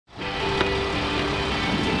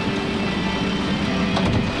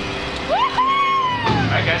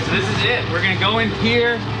So this is it. We're gonna go in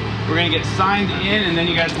here, we're gonna get signed in, and then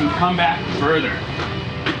you guys can come back further.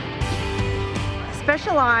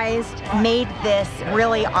 Specialized made this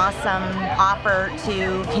really awesome offer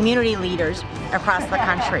to community leaders across the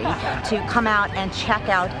country to come out and check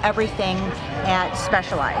out everything at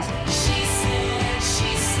Specialized.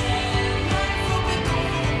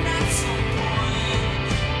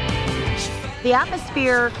 The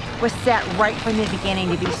atmosphere was set right from the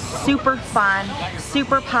beginning to be super fun,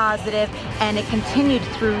 super positive, and it continued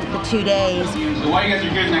through the 2 days. So while you guys are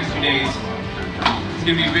here the next 2 days, it's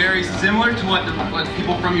going to be very similar to what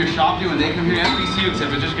people from your shop do when they come here to SBCU,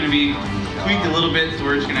 except it's just going to be tweaked a little bit, so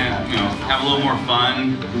we're just going to, have a little more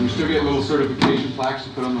fun. And we still get little certification plaques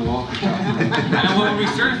to put on the wall for shop. And what would we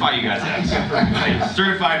certify you guys as? Like,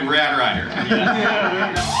 certified rad rider.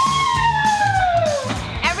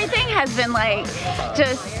 Everything has been like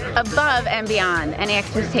just above and beyond any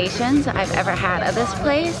expectations I've ever had of this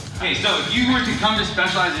place. Okay, so if you were to come to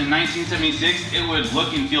Specialized in 1976, it would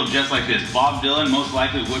look and feel just like this. Bob Dylan most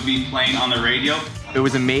likely would be playing on the radio. It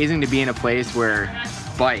was amazing to be in a place where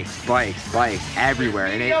bikes everywhere,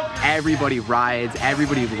 and everybody rides,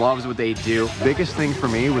 everybody loves what they do. Biggest thing for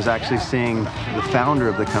me was actually seeing the founder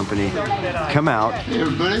of the company come out, Hey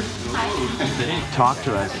everybody, talk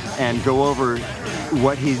to us, and go over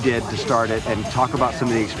what he did to start it, and talk about some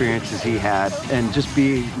of the experiences he had, and just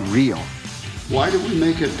be real. why did we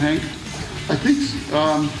make it pink? I think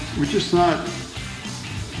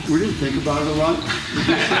we didn't think about it a lot.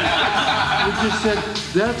 We just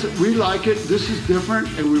said, we like it, this is different,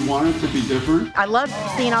 and we want it to be different. I loved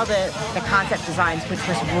seeing all the concept designs, which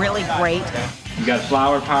was really great. You got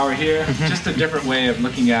flower power here, just a different way of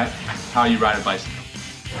looking at how you ride a bicycle.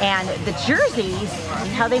 And the jerseys,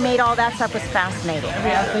 how they made all that stuff was fascinating.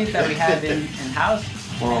 Every athlete that we have in-house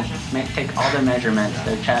will take all their measurements,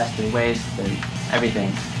 their chest, their waist, their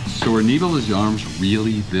everything. So are Needle's arms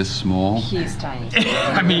really this small? He's tiny.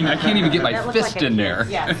 I mean, I can't even get my fist in there.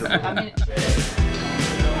 Yes. I mean,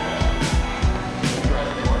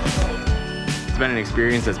 It's been an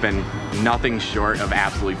experience that's been nothing short of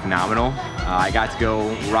absolutely phenomenal. I got to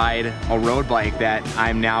go ride a road bike that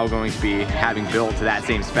I'm now going to be having built to that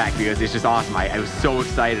same spec because it's just awesome. I was so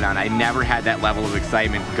excited on it. I never had that level of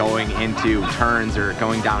excitement going into turns or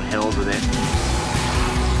going down hills with it.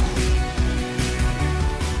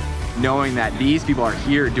 Knowing that these people are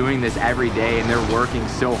here doing this every day and they're working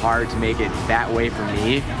so hard to make it that way for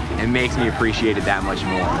me, it makes me appreciate it that much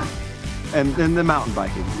more. And then the mountain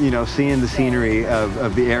biking, seeing the scenery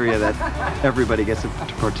of the area that everybody gets to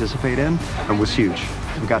participate in was huge.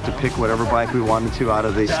 We got to pick whatever bike we wanted to out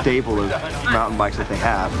of the stable of mountain bikes that they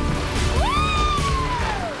have.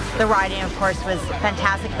 The riding, of course, was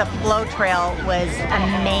fantastic. The flow trail was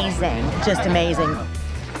amazing, just amazing.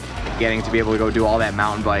 Getting to be able to go do all that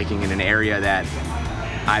mountain biking in an area that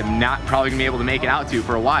I'm not probably gonna be able to make it out to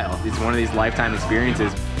for a while. It's one of these lifetime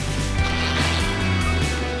experiences.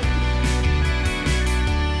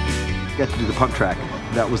 Got to do the pump track.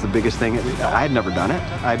 That was the biggest thing. I had never done it.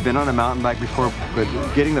 I've been on a mountain bike before, but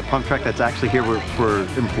getting the pump track that's actually here for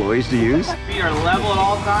employees to use. Feet are level at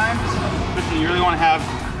all times, especially you really want to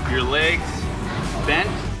have your legs bent.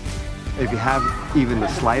 If you have even the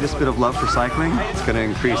slightest bit of love for cycling, it's going to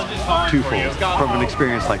increase twofold from an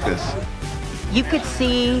experience like this. You could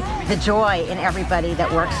see the joy in everybody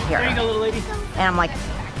that works here. There you go, little lady. And I'm like,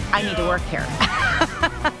 I need to work here.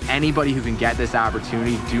 Anybody who can get this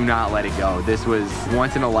opportunity, do not let it go. This was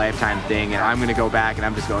once in a lifetime thing, and I'm gonna go back and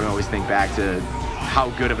I'm just going to always think back to how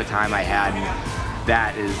good of a time I had, and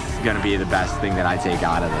that is gonna be the best thing that I take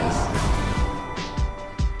out of this.